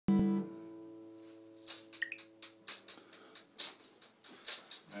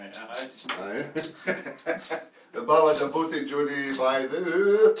The ballad of Bothy by the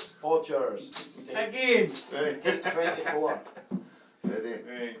Poachers. Again. Take 24. Ready?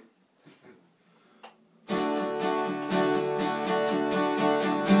 Right.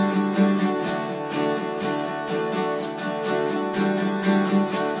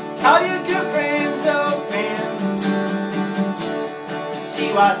 Call your good friends up and see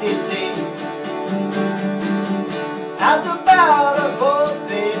what they say. How's about a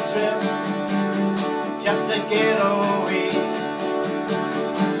bothy trip just to get away?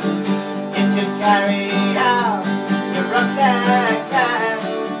 It should carry out your rucksack time.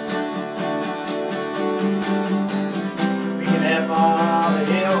 We can have all the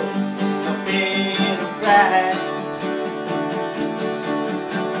hills, a bit of grass.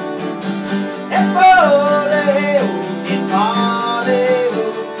 And for the hills in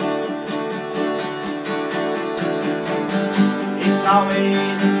Hollywood, it's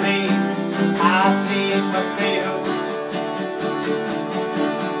always a place I see my thrills.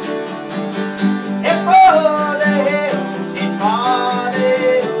 And for the hills in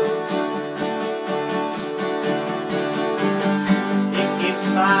Hollywood, it keeps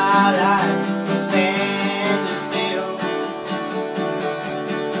my life from standing still.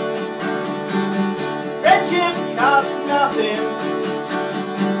 Friendship costs nothing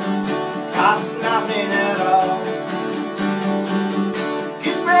at all.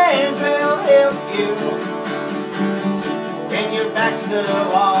 Good friends will help you when your back's to the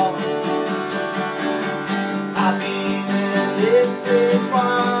wall. I've been in this place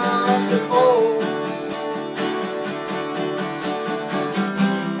once before.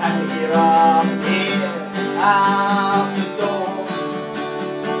 Had to get off here, out the door.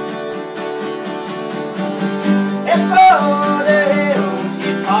 And for the hills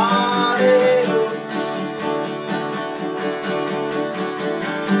in Hollywood,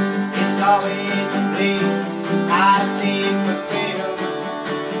 it's always a place I see for thrills.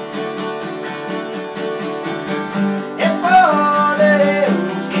 And for the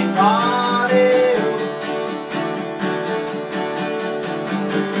hills in Hollywood,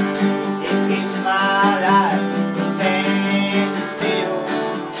 it keeps my life from standing still.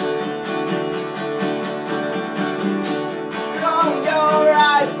 On your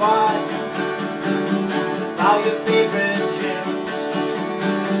iPod, all your favorite tunes,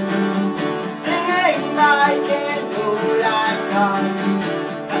 singing like and go like cars.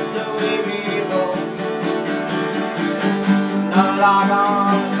 That's the way we roll. Not a log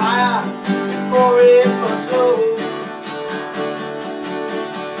on fire before it was low.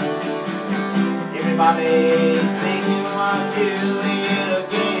 Everybody's thinking what doing it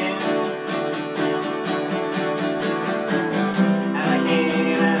again. And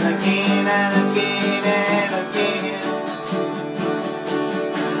again and again and again and again.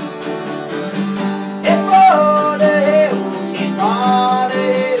 And for the hills in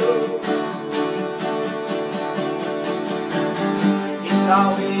Hollywood, it's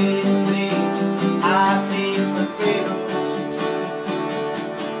always a place I see for thrills.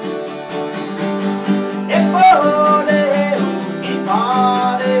 And for the hills in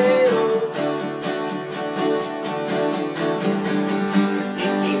Hollywood,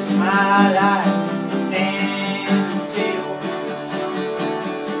 it keeps my life standing still.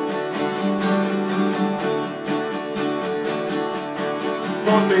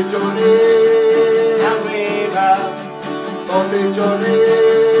 Bothy Johnny, I'm way out, Bothy Johnny,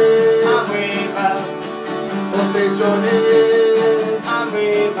 I'm way out, Bothy Johnny, I'm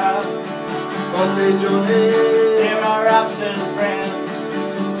way out. Bothy Johnny. There are absent friends.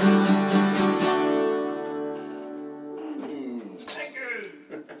 Thank you.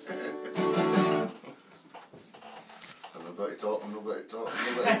 I'm not going to talk, I'm not going to talk, I'm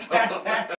not going to talk.